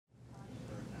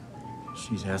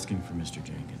She's asking for Mr.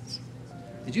 Jenkins.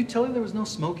 Did you tell her there was no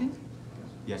smoking?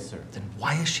 Yes, sir. Then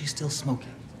why is she still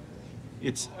smoking?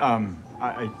 It's, I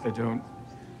don't...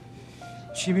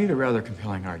 She made a rather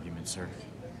compelling argument, sir.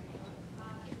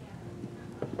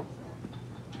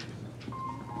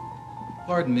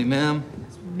 Pardon me, ma'am.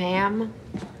 Ma'am?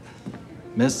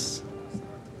 Miss?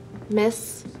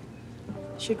 Miss?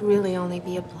 Should really only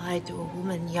be applied to a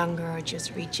woman younger or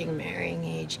just reaching marrying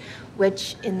age,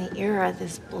 which in the era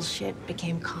this bullshit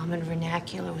became common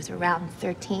vernacular was around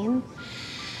 13.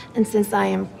 And since I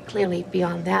am clearly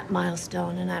beyond that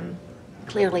milestone and I'm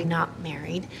clearly not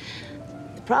married,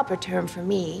 the proper term for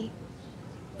me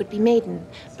would be maiden.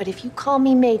 But if you call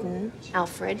me maiden,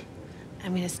 Alfred,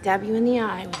 I'm gonna stab you in the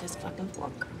eye with this fucking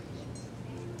fork.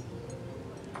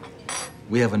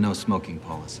 We have a no smoking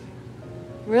policy.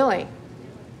 Really?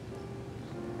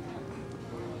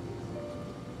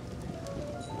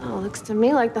 Oh, looks to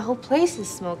me like the whole place is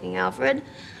smoking, Alfred.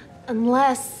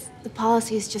 Unless the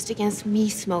policy is just against me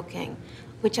smoking,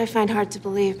 which I find hard to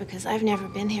believe because I've never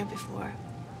been here before.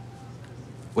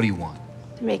 What do you want?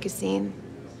 To make a scene.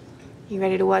 You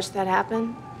ready to watch that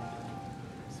happen?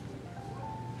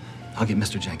 I'll get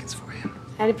Mr. Jenkins for you.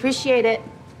 I'd appreciate it.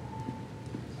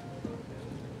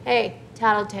 Hey,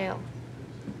 Tattletale.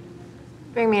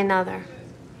 Bring me another.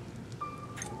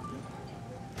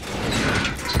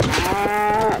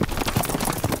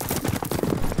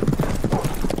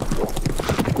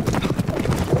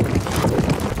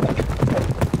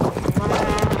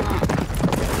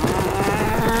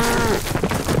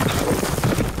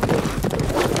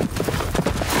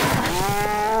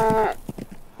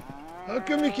 How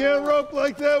come you can't rope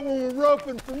like that when we're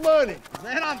roping for money?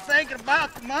 Then I'm thinking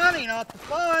about the money, not the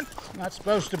fun. It's not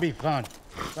supposed to be fun.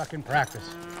 Fucking practice.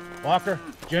 Walker,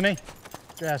 Jimmy,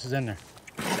 get your asses in there.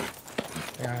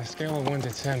 Yeah, on a scale of 1 to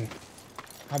 10,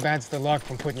 how bad's the luck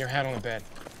from putting your hat on the bed?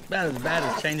 About as bad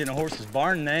as changing a horse's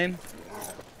barn name.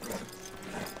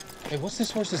 Hey, what's this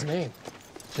horse's name?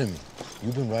 Jimmy,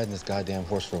 you've been riding this goddamn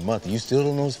horse for a month and you still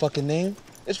don't know his fucking name?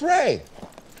 It's Ray.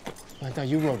 I thought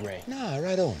you rode Ray. Nah,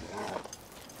 right on. All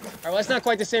right, well, that's not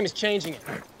quite the same as changing it.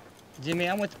 Jimmy,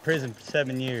 I went to prison for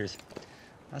 7 years.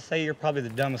 I say you're probably the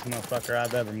dumbest motherfucker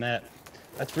I've ever met.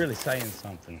 That's really saying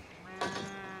something.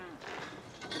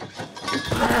 I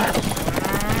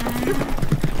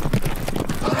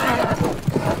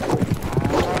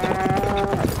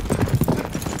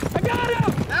got him!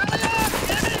 Hurry up,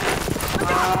 Jimmy!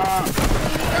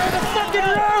 Throw the fucking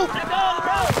rope! Let go of the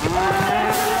rope!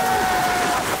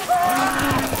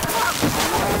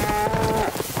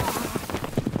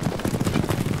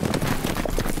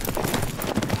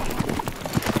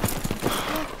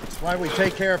 That's why we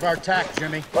take care of our tack,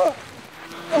 Jimmy.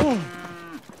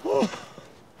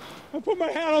 I put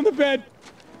my hat on the bed,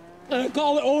 and I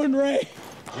called it Owen Ray.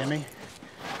 Jimmy,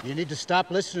 you need to stop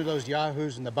listening to those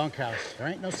yahoos in the bunkhouse. There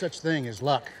ain't no such thing as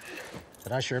luck.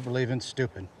 But I sure believe in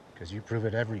stupid, because you prove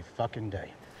it every fucking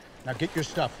day. Now get your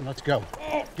stuff and let's go.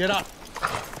 Get up.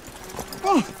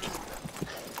 Oh,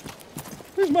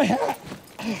 where's my hat?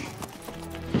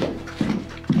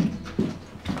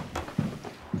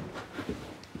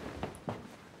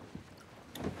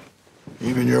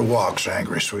 Even your walk's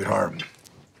angry, sweetheart.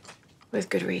 With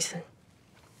good reason.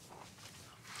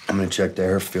 I'm gonna check the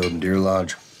airfield in Deer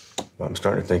Lodge. Well, I'm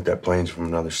starting to think that plane's from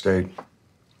another state.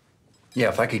 Yeah,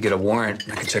 if I could get a warrant,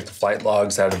 I could check the flight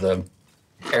logs out of the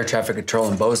air traffic control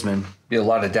in Bozeman. Be a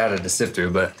lot of data to sift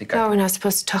through, but I think No, we're not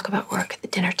supposed to talk about work at the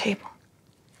dinner table.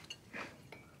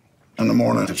 In the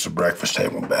morning, it's the breakfast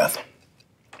table, Beth.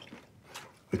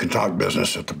 We can talk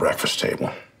business at the breakfast table.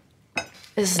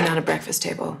 This is not a breakfast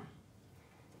table.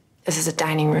 This is a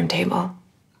dining room table.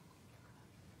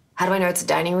 How do I know it's a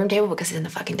dining room table? Because it's in the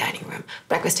fucking dining room.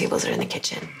 Breakfast tables are in the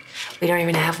kitchen. We don't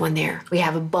even have one there. We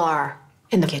have a bar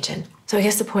in the kitchen. So I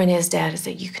guess the point is, Dad, is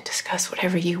that you can discuss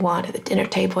whatever you want at the dinner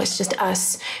table. It's just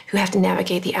us who have to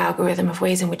navigate the algorithm of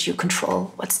ways in which you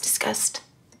control what's discussed.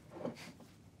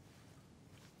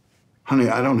 Honey,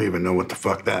 I don't even know what the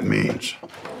fuck that means.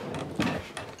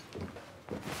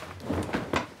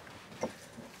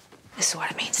 This is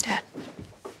what it means, Dad.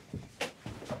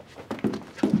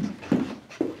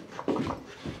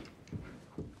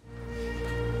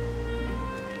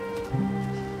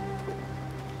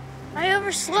 I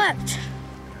overslept.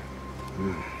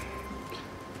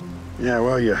 Yeah,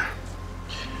 well, you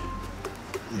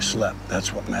slept.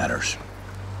 That's what matters.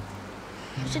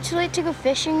 Is it too late to go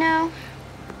fishing now?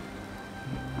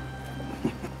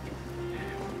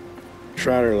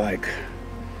 Trout are like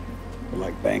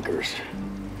bankers.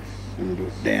 They don't do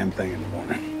a damn thing in the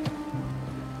morning.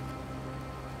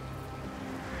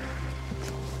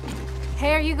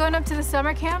 Hey, are you going up to the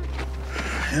summer camp?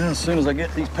 Yeah, as soon as I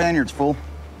get these panniers full.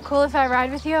 Cool if I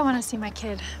ride with you? I want to see my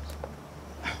kid.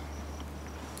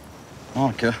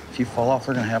 Monica, if you fall off,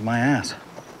 they're gonna have my ass.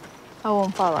 I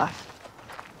won't fall off.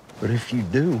 But if you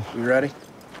do, you ready?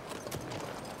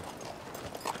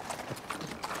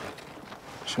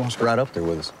 She wants to ride up there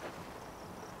with us.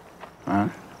 All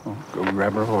right, well, go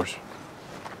grab her horse.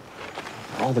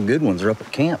 All the good ones are up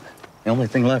at camp. The only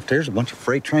thing left here is a bunch of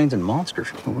freight trains and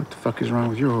monsters. Well, what the fuck is wrong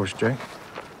with your horse, Jake?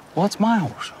 Well, it's my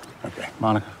horse. Okay,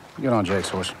 Monica, get on Jake's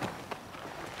horse.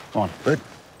 Come on, bud.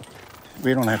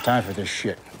 We don't have time for this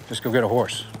shit. Just go get a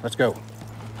horse. Let's go.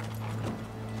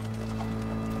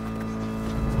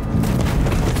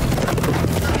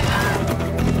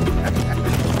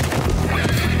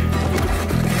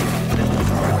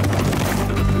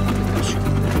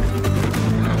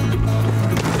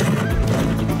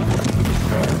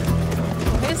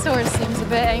 This horse seems a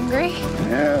bit angry.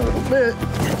 Yeah, a little bit.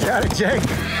 You got it, Jake.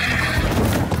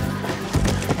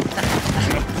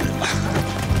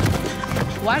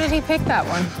 Why did he pick that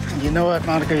one? You know what,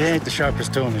 Monica? You ain't the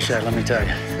sharpest tool in the shed, let me tell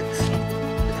you.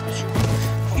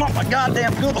 I'm on my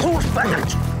goddamn good horseback.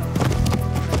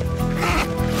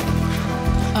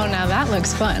 Oh, now that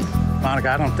looks fun. Monica,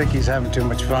 I don't think he's having too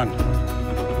much fun.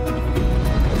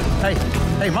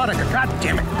 Hey, Monica, God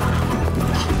damn it.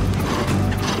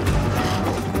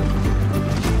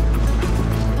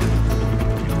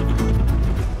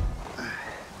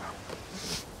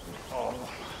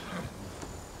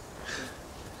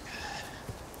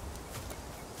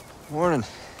 Morning.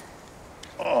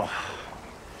 Oh.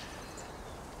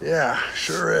 Yeah,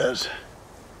 sure is.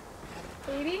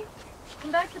 Baby,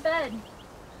 come back to bed.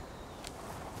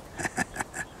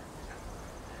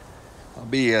 I'll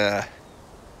be, What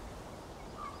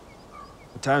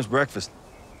time's breakfast?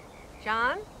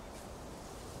 John?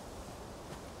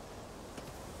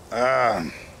 A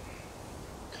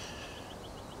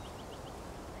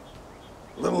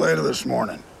little later this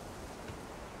morning.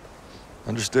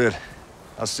 Understood.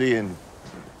 I'll see you in...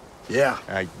 Yeah.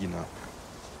 you know.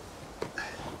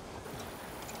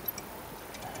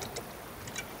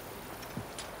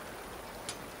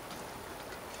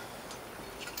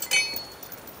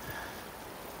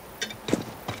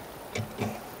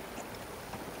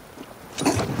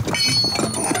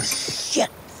 Shit.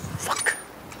 Fuck.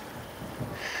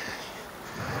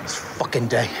 This fucking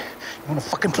day. You wanna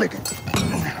fucking click it?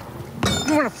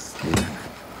 You wanna...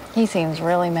 He seems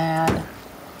really mad.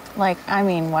 Like, I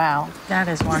mean, wow. That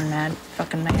is one mad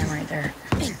fucking man right there.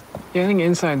 Yeah, I think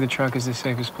inside the truck is the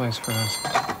safest place for us.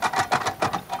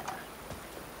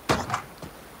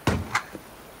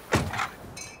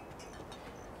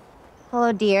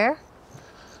 Hello, dear.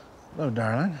 Hello,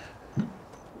 darling.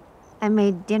 I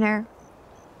made dinner.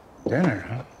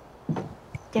 Dinner, huh?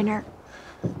 Dinner.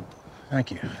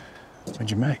 Thank you.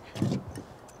 What'd you make?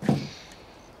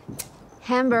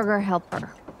 Hamburger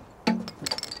helper.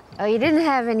 Oh, you didn't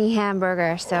have any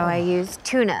hamburger, so I used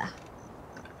tuna.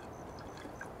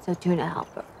 So tuna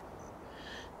helper.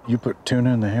 You put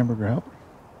tuna in the hamburger helper?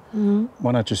 Mm-hmm.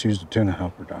 Why not just use the tuna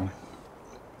helper, darling?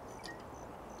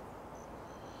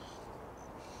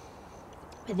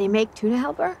 Did they make tuna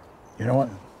helper? You know what?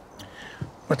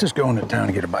 Let's just go into town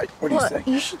and get a bite. What do you think?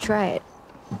 You should try it.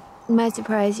 It might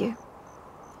surprise you.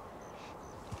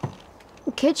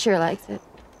 The kid sure likes it.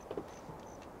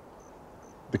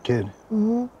 The kid?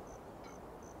 Mm-hmm.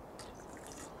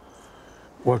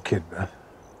 What kid, Beth?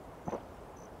 I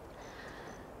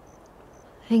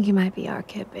think he might be our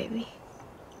kid, baby.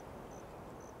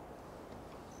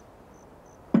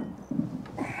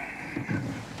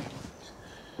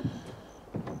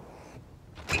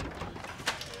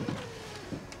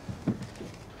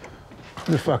 Who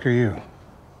the fuck are you?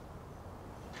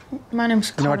 My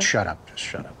name's You know what? Shut up. Just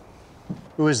shut up.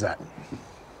 Who is that?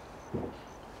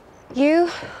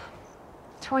 You,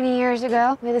 20 years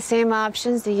ago, with the same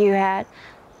options that you had.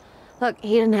 Look,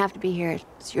 he didn't have to be here.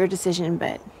 It's your decision,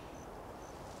 but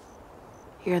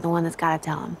you're the one that's got to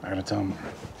tell him. I gotta tell him.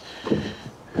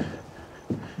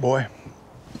 Boy,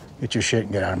 get your shit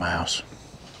and get out of my house.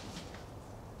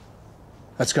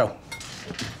 Let's go.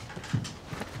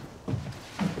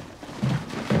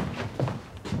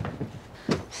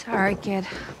 Sorry, kid.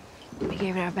 We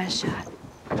gave it our best shot.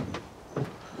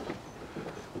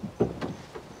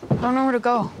 I don't know where to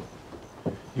go.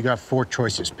 You got 4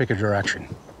 choices. Pick a direction.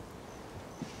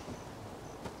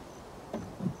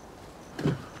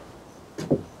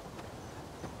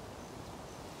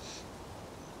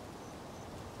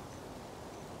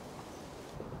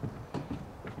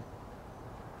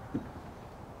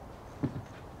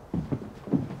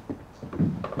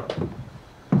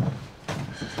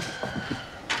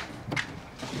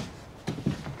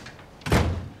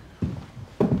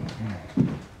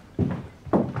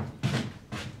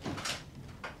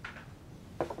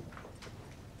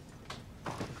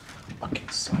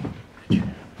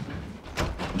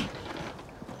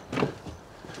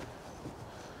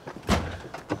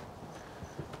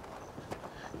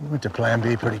 went to Plan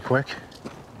B pretty quick.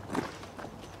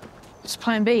 What's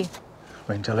Plan B?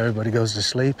 Wait until everybody goes to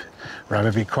sleep. Rob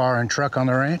every car and truck on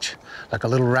the ranch like a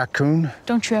little raccoon.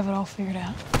 Don't you have it all figured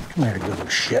out? Come here, you little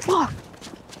shit. Come on.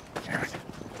 Here.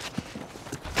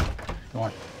 Go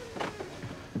on.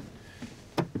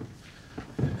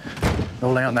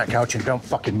 Go lay on that couch and don't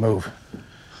fucking move.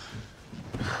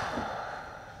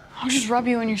 I'll just rub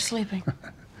you when you're sleeping.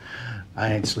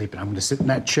 I ain't sleeping. I'm gonna sit in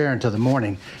that chair until the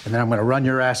morning, and then I'm gonna run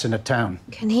your ass into town.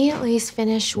 Can he at least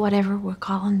finish whatever we're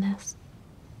calling this?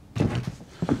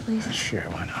 Please? Sure,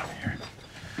 why not? Here.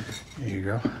 Here you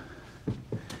go.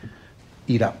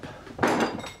 Eat up.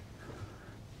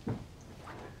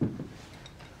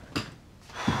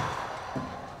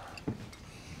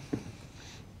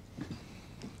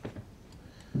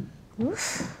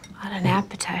 Oof, what an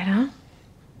appetite, huh?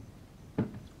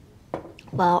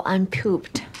 Well, I'm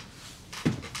pooped.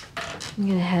 I'm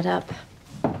gonna head up.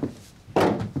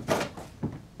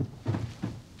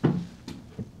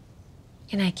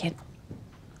 Good night, kid.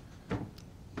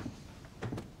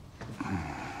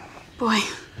 Boy,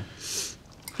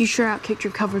 you sure outkicked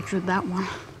your coverage with that one.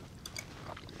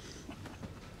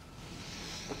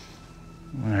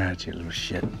 All right, you little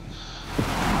shit.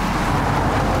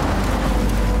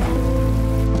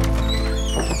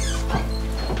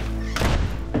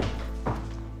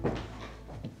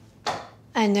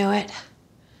 I knew it.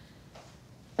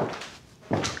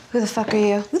 Who the fuck are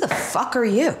you? Who the fuck are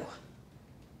you?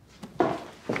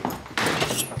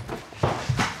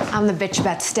 I'm the bitch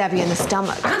about to stab you in the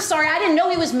stomach. I'm sorry, I didn't know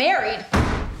he was married.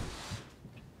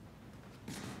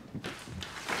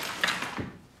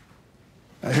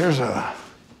 Now, here's a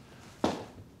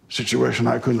situation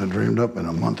I couldn't have dreamed up in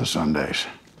a month of Sundays.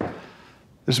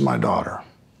 This is my daughter.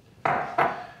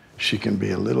 She can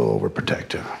be a little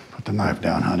overprotective. Put the knife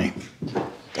down, honey.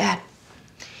 Dad,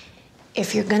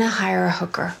 if you're gonna hire a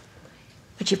hooker,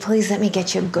 would you please let me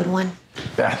get you a good one?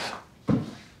 Beth.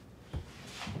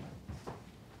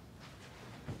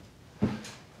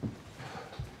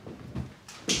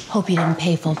 Hope you didn't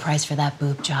pay full price for that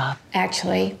boob job.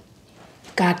 Actually,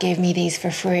 God gave me these for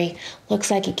free.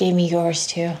 Looks like he gave me yours,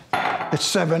 too. It's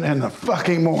 7 in the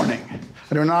fucking morning.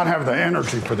 I do not have the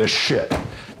energy for this shit.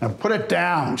 Now put it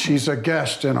down. She's a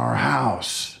guest in our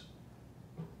house.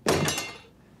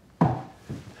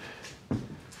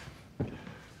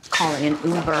 Calling an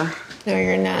Uber. No,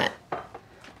 you're not.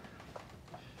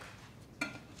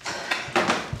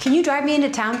 Can you drive me into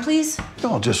town, please?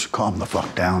 I'll just calm the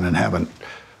fuck down and have a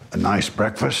nice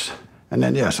breakfast. And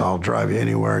then, yes, I'll drive you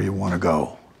anywhere you want to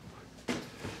go.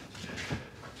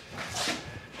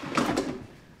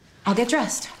 I'll get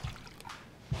dressed.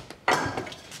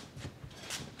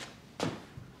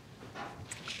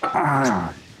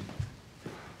 Ah.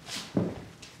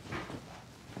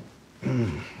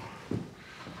 I'm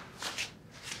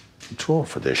too old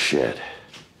for this shit.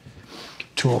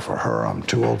 Too old for her. I'm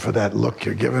too old for that look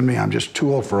you're giving me. I'm just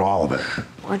too old for all of it.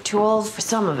 We're too old for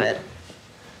some of it.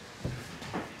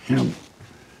 You know,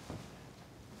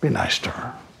 be nice to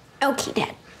her. Okay,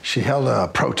 Dad. She held a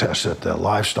protest at the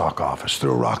livestock office,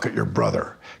 threw a rock at your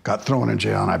brother, got thrown in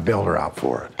jail, and I bailed her out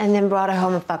for it. And then brought her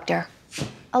home and fucked her.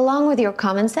 Along with your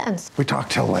common sense. We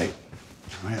talked till late.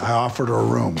 I offered her a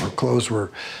room. Her clothes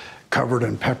were covered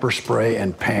in pepper spray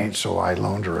and paint, so I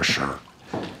loaned her a shirt.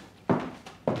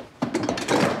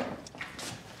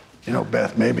 You know,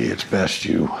 Beth, maybe it's best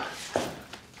you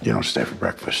don't stay for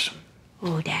breakfast.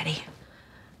 Oh, Daddy.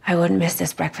 I wouldn't miss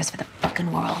this breakfast for the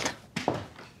fucking world.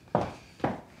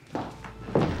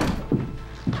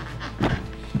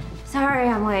 Sorry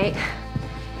I'm late.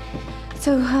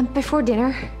 So, before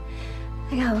dinner,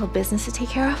 I got a little business to take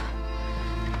care of.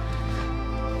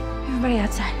 Everybody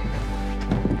outside.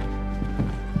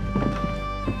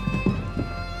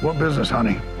 What business,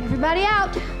 honey? Everybody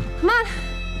out. Come on.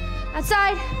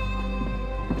 Outside.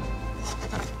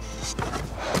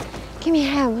 Give me a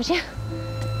hand, would you?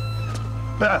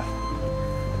 Beth.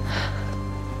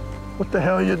 What the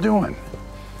hell are you doing?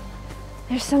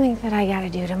 There's something that I gotta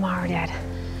do tomorrow, Dad.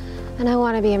 And I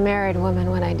want to be a married woman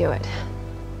when I do it.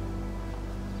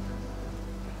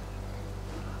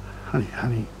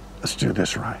 Honey, let's do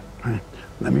this right.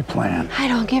 Let me plan. I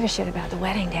don't give a shit about the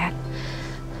wedding, Dad.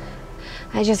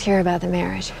 I just care about the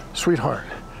marriage. Sweetheart,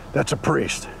 that's a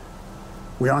priest.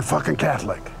 We aren't fucking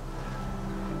Catholic.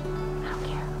 I don't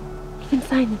care. You can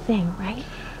sign the thing, right?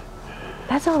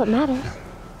 That's all that matters.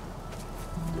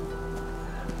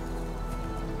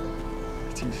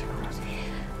 It's easy.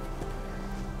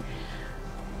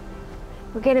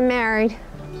 We're getting married.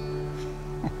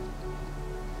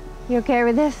 You okay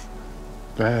with this?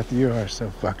 Beth, you are so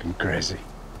fucking crazy.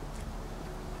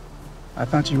 I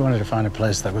thought you wanted to find a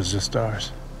place that was just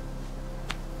ours.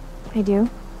 I do.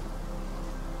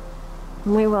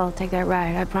 And we will take that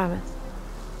ride, I promise.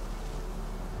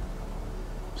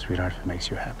 Sweetheart, if it makes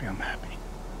you happy, I'm happy.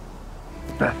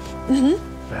 Beth.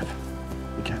 Mm-hmm. Beth,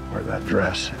 you can't wear that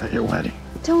dress at your wedding.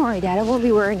 Don't worry, Dad. I won't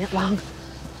be wearing it long.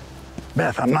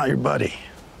 Beth, I'm not your buddy.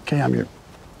 Okay, I'm your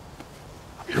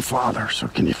father, so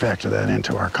can you factor that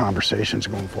into our conversations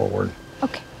going forward?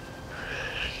 Okay.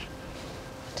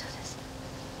 Do this.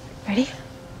 Ready?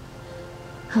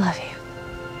 I love you.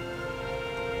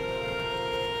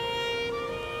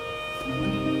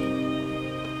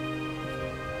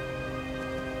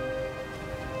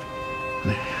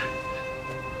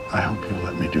 I hope you'll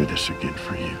let me do this again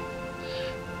for you.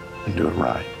 And do it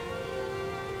right.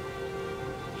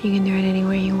 You can do it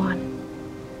anywhere you want.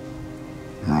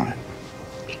 Right.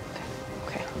 Okay.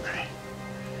 Okay.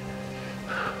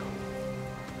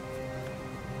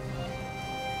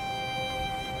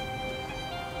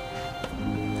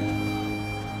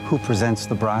 Who presents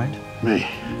the bride? Me.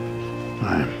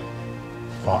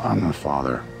 I'm the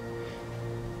father.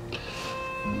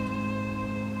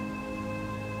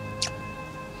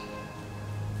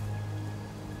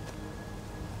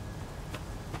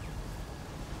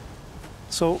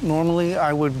 So normally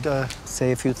I would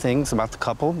say a few things about the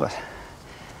couple, but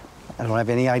I don't have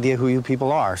any idea who you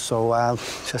people are, so I'll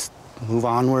just move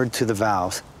onward to the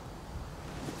vows.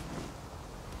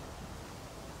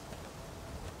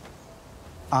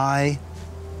 I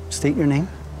state your name.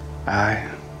 I,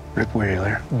 Rip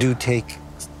Wheeler, do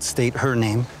state her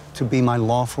name to be my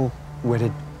lawful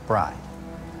wedded bride.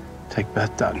 Take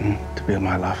Beth Dutton to be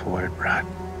my lawful wedded bride.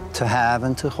 To have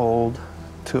and to hold,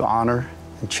 to honor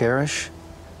and cherish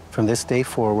from this day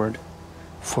forward,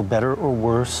 for better or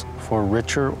worse, for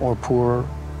richer or poorer,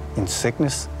 in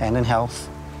sickness and in health,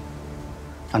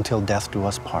 until death do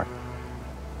us part.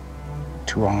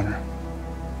 To honor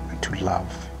and to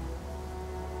love,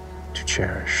 to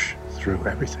cherish through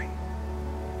everything,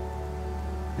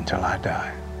 until I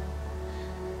die.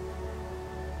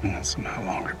 And then somehow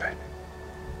longer, baby.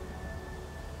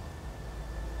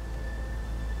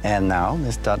 And now,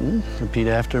 Miss Dutton, repeat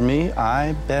after me.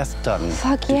 I, Beth Dutton.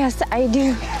 Fuck yes, I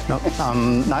do. No,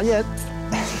 not yet.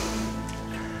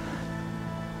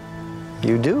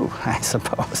 You do, I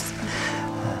suppose.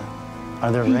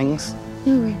 Are there rings?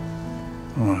 No ring.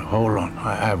 Oh, hold on,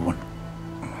 I have one.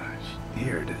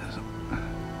 Here it is.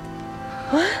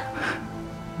 What?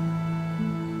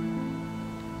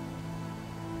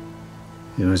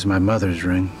 It was my mother's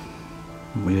ring.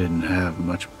 We didn't have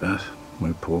much, Beth. We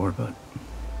were poor, but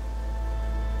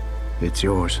it's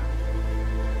yours.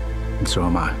 And so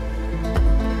am I.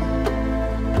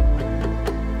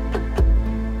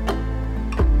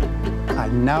 I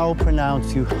now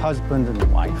pronounce you husband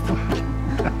and wife.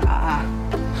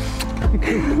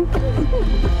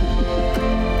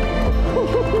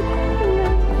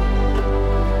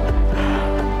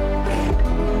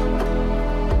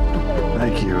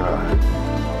 Thank you.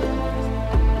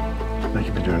 Thank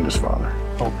you for doing this, Father.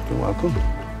 Oh, you're welcome.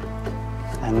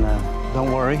 And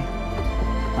don't worry,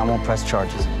 I won't press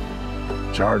charges.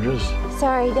 Charges?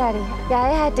 Sorry, Daddy. Yeah, I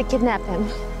had to kidnap him.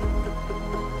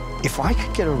 If I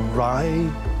could get a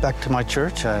ride back to my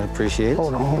church, I'd appreciate it.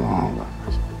 Hold on.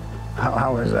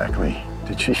 How exactly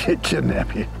did she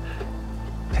kidnap you?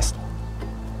 Pistol.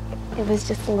 It was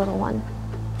just a little one.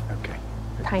 Okay.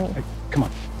 Tiny. Hey, come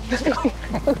on.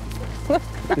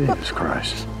 Jesus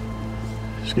Christ.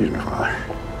 Excuse me, Father.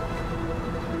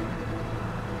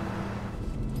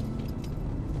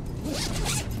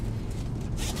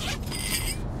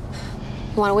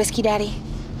 You want a whiskey, Daddy?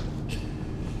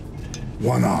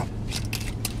 Why not?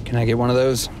 Can I get one of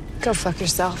those? Go fuck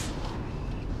yourself.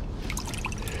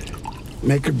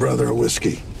 Make your brother a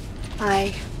whiskey.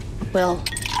 I will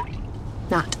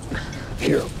not.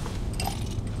 Here.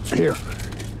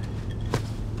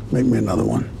 Make me another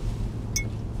one.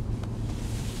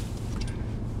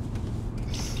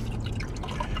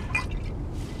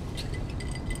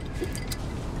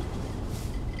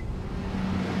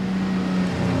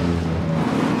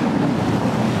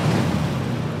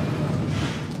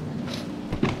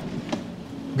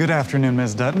 Good afternoon,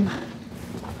 Ms. Dutton.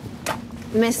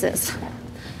 Mrs.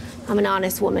 I'm an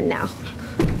honest woman now.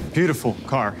 Beautiful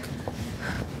car.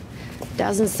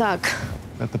 Doesn't suck.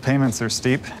 Bet the payments are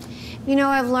steep. You know,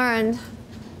 I've learned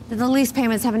that the lease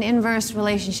payments have an inverse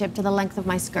relationship to the length of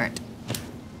my skirt.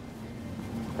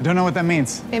 I don't know what that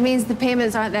means. It means the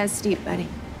payments aren't that steep, buddy.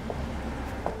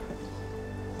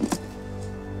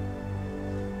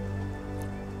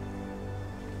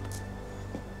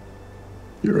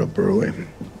 You're up early.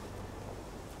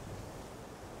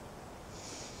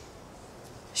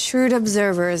 Shrewd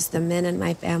observers, the men in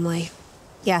my family.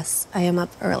 Yes, I am up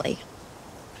early.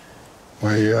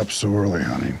 Why are you up so early,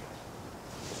 honey?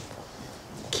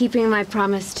 Keeping my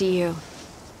promise to you.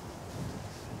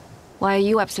 Why are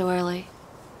you up so early?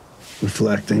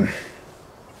 Reflecting.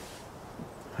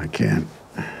 I can't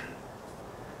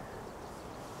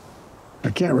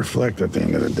reflect at the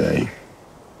end of the day.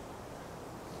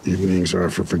 Evenings are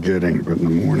for forgetting, but in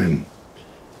the morning,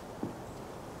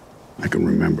 I can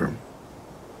remember.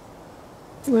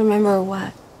 Remember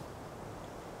what?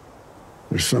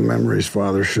 There's some memories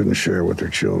fathers shouldn't share with their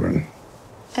children.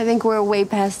 I think we're way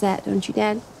past that, don't you,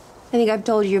 Dad? I think I've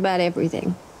told you about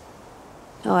everything.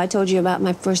 Oh, I told you about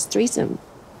my first threesome.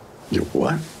 You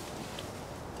what?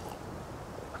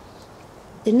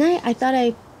 Didn't I? I thought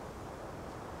I...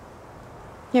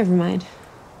 Never mind.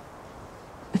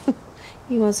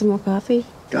 You want some more coffee?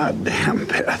 God damn,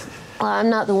 Beth. Well,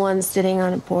 I'm not the one sitting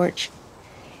on a porch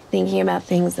thinking about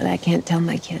things that I can't tell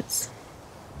my kids.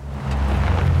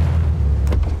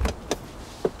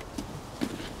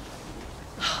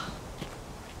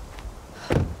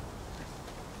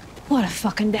 What a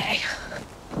fucking day.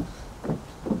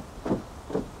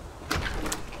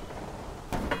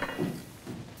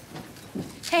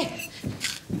 Hey,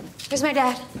 where's my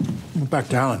dad? Went back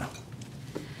to Allen.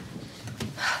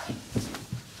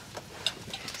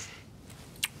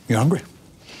 You hungry?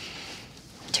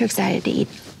 Too excited to eat.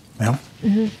 Yeah?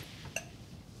 Mm-hmm.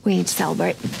 We need to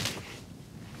celebrate.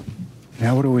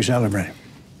 Yeah, what are we celebrating?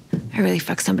 I really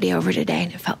fucked somebody over today,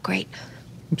 and it felt great.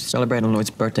 Celebrating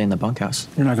Lloyd's birthday in the bunkhouse.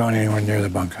 You're not going anywhere near the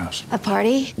bunkhouse. A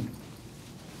party?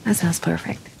 That sounds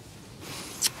perfect.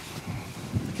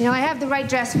 You know, I have the right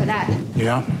dress for that.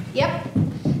 Yeah? Yep.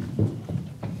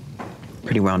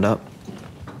 Pretty wound up.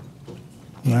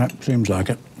 That seems like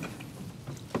it.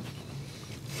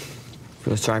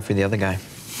 Feel sorry for the other guy.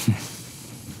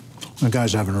 The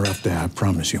guy's having a rough day, I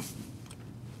promise you.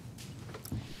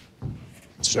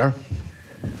 Sir?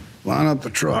 Line up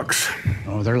the trucks.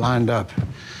 Oh, they're lined up.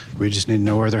 We just need to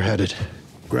know where they're headed.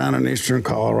 Ground in eastern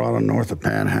Colorado, north of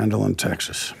Panhandle in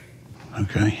Texas.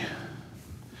 Okay.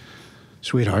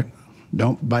 Sweetheart,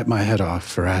 don't bite my head off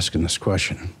for asking this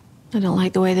question. I don't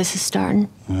like the way this is starting.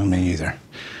 Well, me either.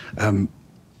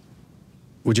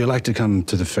 Would you like to come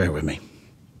to the fair with me?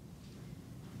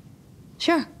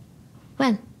 Sure.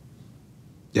 When?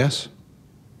 Yes?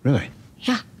 Really?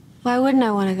 Yeah. Why wouldn't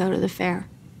I want to go to the fair?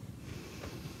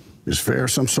 Is fair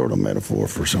some sort of metaphor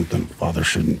for something father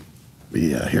shouldn't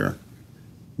be hearing?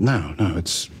 No,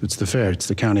 it's the fair. It's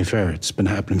the county fair. It's been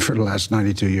happening for the last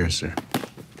 92 years, sir.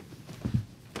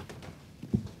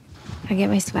 I get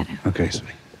my sweater. Okay,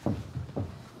 sweetie.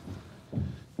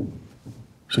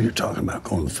 So you're talking about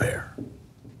going to the fair?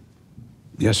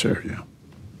 Yes, sir, yeah.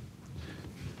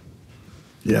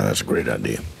 Yeah, that's a great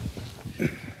idea.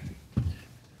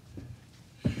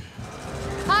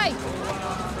 Hey!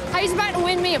 He's about to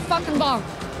win me a fucking bar.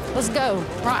 Let's go.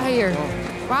 Right here.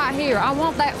 Right here. I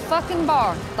want that fucking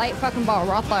bar. That fucking bar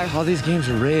right there. All these games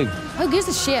are rigged. Who gives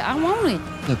a shit? I want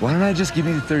it. Look, why don't I just give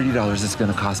you the $30 it's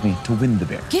gonna cost me to win the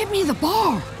bear? Give me the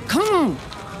bar. Come on.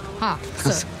 Hi,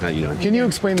 sir. How you doing? Can you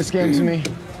explain this game to me?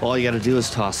 All you got to do is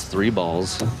toss 3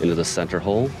 balls into the center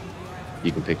hole.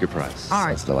 You can pick your prize. All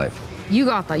right. That's delightful. You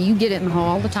got that. You get it in the hole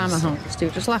all the time at home. Just do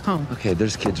it just like home. Okay,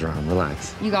 there's kids around.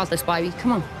 Relax. You got this, baby.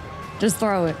 Come on. Just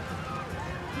throw it.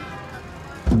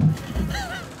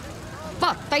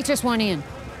 Fuck, they just went in.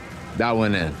 That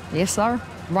went in. Yes, sir.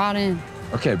 Right in.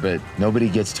 Okay, but nobody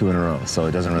gets 2 in a row, so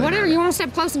it doesn't really Whatever, matter. you want to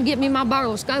step close and get me my bar?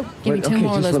 Let's go. Give me Wait, 2 okay,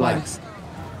 more of just those relax. bags.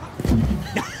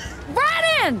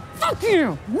 Right in! Fuck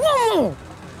you! One more!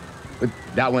 But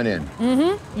that went in.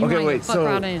 Mm-hmm. You Okay, right, wait, fuck so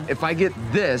right in. if I get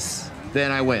this,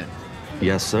 then I win.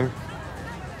 Yes, sir.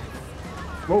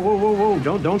 Whoa, whoa, whoa,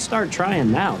 whoa. Don't start trying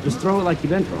now. Just throw it like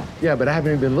you've been throwing. Yeah, but I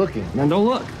haven't even been looking. Then don't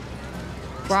look.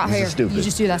 Right This here. is stupid. You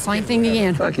just do that same thing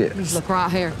again. Fuck it. You just look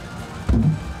right here.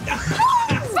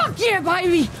 Fuck yeah,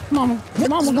 baby! Mama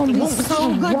gonna be so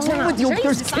good wrong tonight. with you?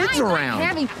 There's Jesus, kids I ain't that around.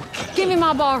 heavy. Give me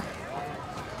my bar.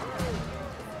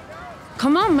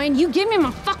 Come on, man. You give me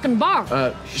my fucking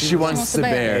bar. She wants the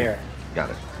bear. Got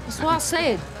it. That's what I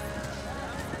said.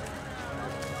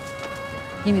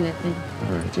 Give me that thing.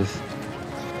 All right, just...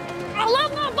 I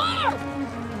love my bar!